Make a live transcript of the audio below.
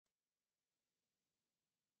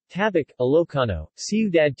Tabuk, Ilocano,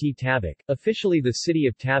 Ciudad de Tabuk, officially the city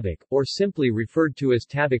of Tabuk, or simply referred to as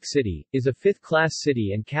Tabuk City, is a fifth-class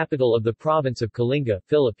city and capital of the province of Kalinga,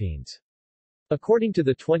 Philippines. According to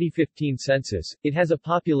the 2015 census, it has a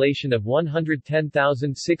population of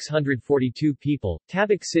 110,642 people.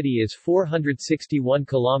 Tabuk City is 461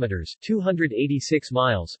 kilometers (286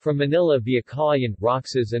 miles) from Manila via Cagayan,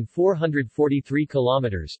 Roxas, and 443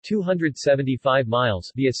 kilometers (275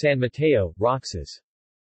 miles) via San Mateo, Roxas.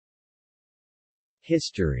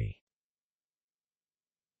 History.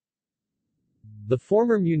 The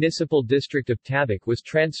former municipal district of Tabuk was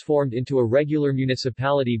transformed into a regular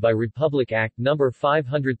municipality by Republic Act No.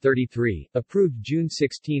 533, approved June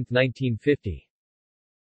 16, 1950.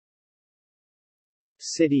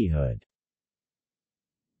 Cityhood.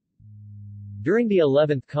 During the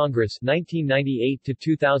 11th Congress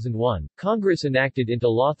 1998-2001, Congress enacted into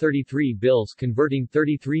law 33 bills converting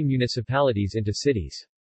 33 municipalities into cities.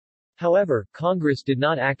 However, Congress did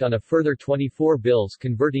not act on a further 24 bills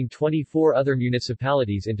converting 24 other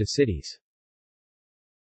municipalities into cities.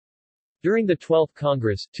 During the 12th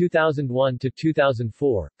Congress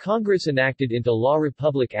 2001-2004, Congress enacted into law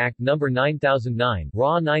Republic Act No. 9009,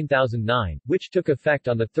 RA 9009, which took effect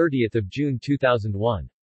on 30 June 2001.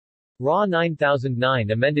 RA 9009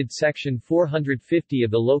 amended Section 450 of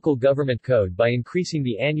the Local Government Code by increasing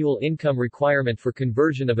the annual income requirement for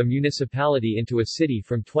conversion of a municipality into a city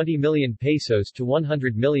from 20 million pesos to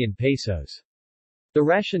 100 million pesos. The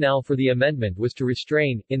rationale for the amendment was to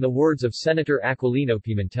restrain, in the words of Senator Aquilino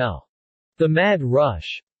Pimentel, the mad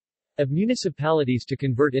rush of municipalities to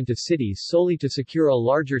convert into cities solely to secure a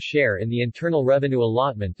larger share in the internal revenue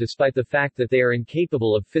allotment despite the fact that they are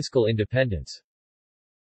incapable of fiscal independence.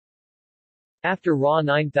 After RA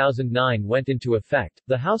 9009 went into effect,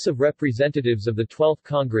 the House of Representatives of the 12th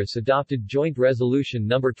Congress adopted Joint Resolution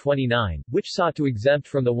No. 29, which sought to exempt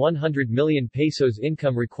from the 100 million pesos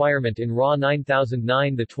income requirement in RA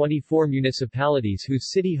 9009 the 24 municipalities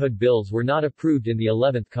whose cityhood bills were not approved in the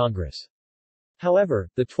 11th Congress.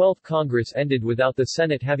 However, the 12th Congress ended without the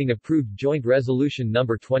Senate having approved Joint Resolution No.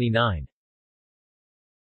 29.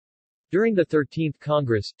 During the 13th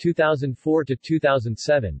Congress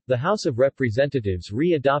 2004-2007, the House of Representatives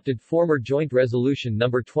re-adopted former Joint Resolution No.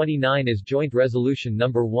 29 as Joint Resolution No.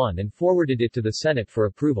 1 and forwarded it to the Senate for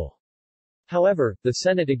approval. However, the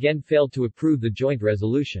Senate again failed to approve the joint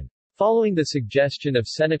resolution. Following the suggestion of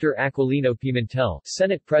Senator Aquilino Pimentel,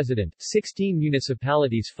 Senate President, 16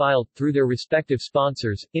 municipalities filed, through their respective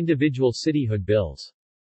sponsors, individual cityhood bills.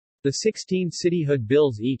 The 16 cityhood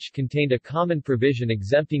bills each contained a common provision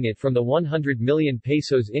exempting it from the 100 million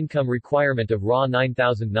pesos income requirement of RA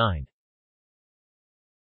 9009.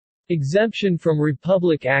 Exemption from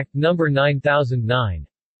Republic Act No. 9009.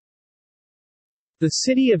 The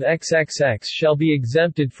city of XXX shall be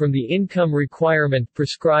exempted from the income requirement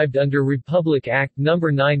prescribed under Republic Act No.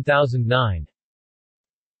 9009.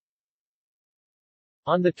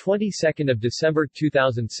 On the 22nd of December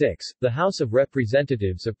 2006, the House of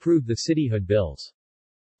Representatives approved the cityhood bills.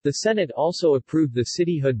 The Senate also approved the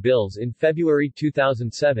cityhood bills in February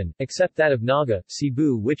 2007, except that of Naga,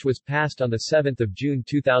 Cebu, which was passed on 7 June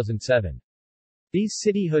 2007. These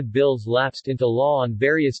cityhood bills lapsed into law on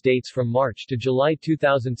various dates from March to July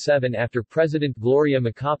 2007 after President Gloria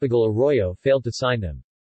Macapagal Arroyo failed to sign them.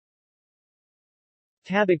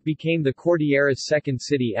 Tabuk became the Cordillera's second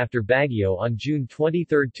city after Baguio on June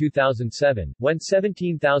 23, 2007, when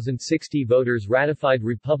 17,060 voters ratified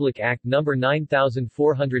Republic Act No.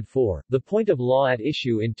 9404. The point of law at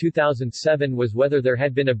issue in 2007 was whether there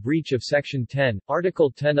had been a breach of Section 10, Article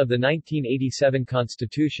 10 of the 1987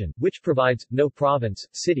 Constitution, which provides, no province,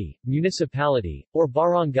 city, municipality, or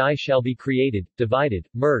barangay shall be created, divided,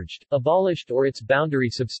 merged, abolished or its boundary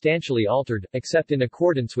substantially altered, except in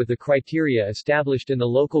accordance with the criteria established in the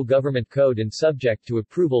Local Government Code and subject to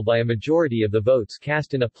approval by a majority of the votes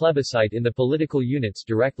cast in a plebiscite in the political units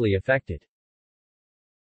directly affected.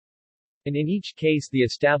 And in each case the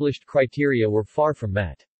established criteria were far from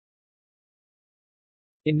met.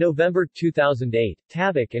 In November 2008,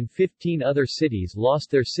 Tabuk and 15 other cities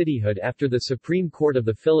lost their cityhood after the Supreme Court of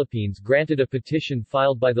the Philippines granted a petition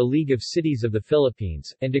filed by the League of Cities of the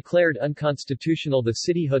Philippines, and declared unconstitutional the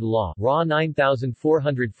cityhood law RA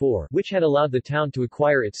 9404, which had allowed the town to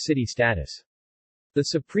acquire its city status. The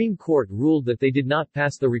Supreme Court ruled that they did not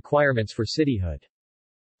pass the requirements for cityhood.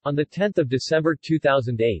 On 10 December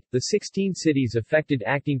 2008, the 16 cities affected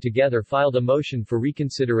acting together filed a motion for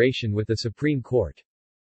reconsideration with the Supreme Court.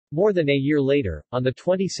 More than a year later, on the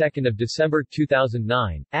 22nd of December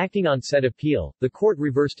 2009, acting on said appeal, the court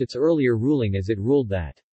reversed its earlier ruling as it ruled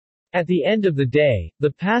that, at the end of the day,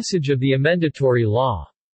 the passage of the amendatory law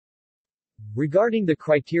regarding the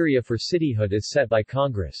criteria for cityhood as set by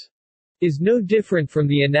Congress, is no different from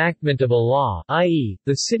the enactment of a law, i.e.,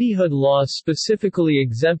 the cityhood laws specifically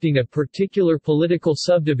exempting a particular political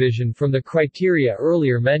subdivision from the criteria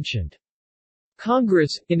earlier mentioned.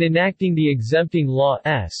 Congress, in enacting the exempting law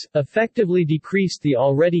effectively decreased the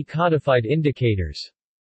already codified indicators.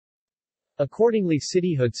 Accordingly,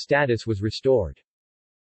 cityhood status was restored.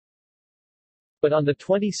 But on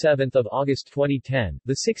 27 August 2010,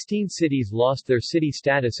 the 16 cities lost their city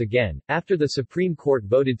status again, after the Supreme Court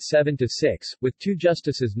voted 7-6, with 2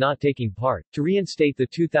 justices not taking part, to reinstate the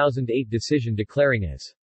 2008 decision declaring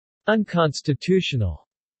as unconstitutional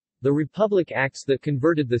the Republic Acts that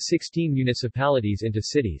converted the 16 municipalities into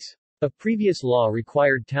cities. A previous law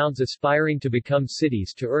required towns aspiring to become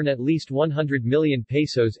cities to earn at least 100 million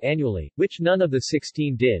pesos annually, which none of the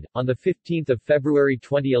 16 did. On 15 February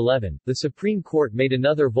 2011, the Supreme Court made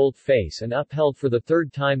another volte-face and upheld for the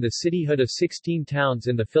third time the cityhood of 16 towns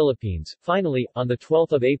in the Philippines. Finally, on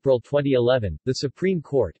 12 April 2011, the Supreme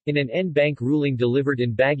Court, in an en banc ruling delivered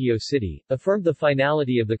in Baguio City, affirmed the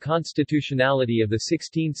finality of the constitutionality of the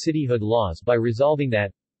 16 cityhood laws by resolving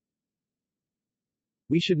that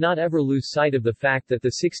we should not ever lose sight of the fact that the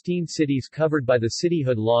 16 cities covered by the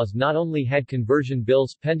cityhood laws not only had conversion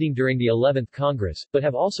bills pending during the 11th Congress, but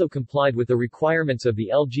have also complied with the requirements of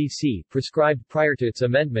the LGC, prescribed prior to its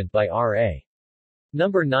amendment by R.A. No.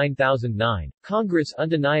 9009. Congress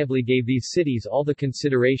undeniably gave these cities all the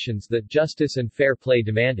considerations that justice and fair play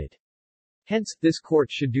demanded. Hence, this court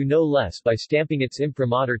should do no less by stamping its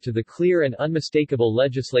imprimatur to the clear and unmistakable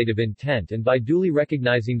legislative intent and by duly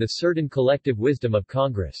recognizing the certain collective wisdom of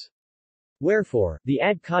Congress. Wherefore, the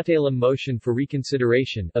ad cautelum motion for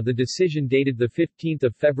reconsideration of the decision dated 15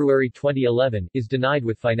 February 2011 is denied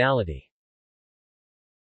with finality.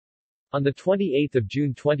 On 28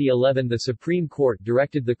 June 2011, the Supreme Court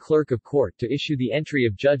directed the Clerk of Court to issue the entry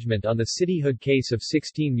of judgment on the cityhood case of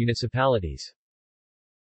 16 municipalities.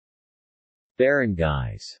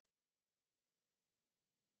 Barangays.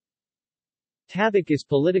 Tabuk is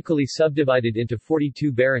politically subdivided into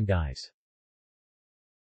 42 barangays.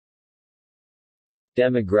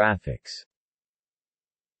 Demographics.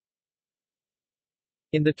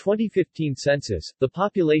 In the 2015 census, the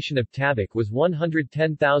population of Tabuk was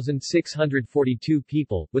 110,642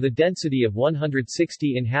 people, with a density of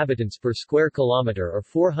 160 inhabitants per square kilometer or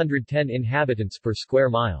 410 inhabitants per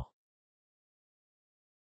square mile.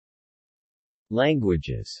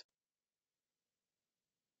 Languages.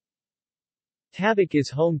 Tabuk is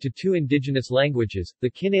home to 2 indigenous languages, the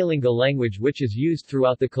Kinalinga language which is used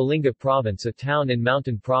throughout the Kalinga province, a town in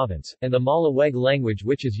Mountain Province, and the Malaweg language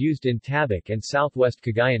which is used in Tabuk and southwest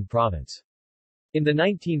Cagayan Province. In the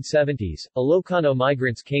 1970s, Ilocano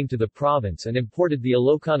migrants came to the province and imported the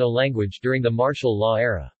Ilocano language during the martial law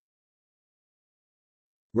era.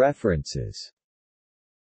 References.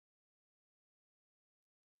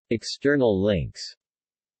 External links.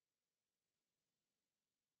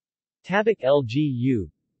 Tabuk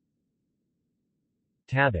LGU,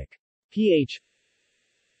 Tabuk. PH,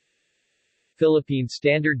 Philippine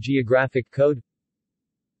Standard Geographic Code,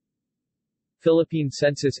 Philippine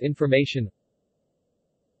Census Information,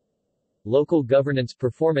 Local Governance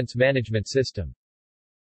Performance Management System.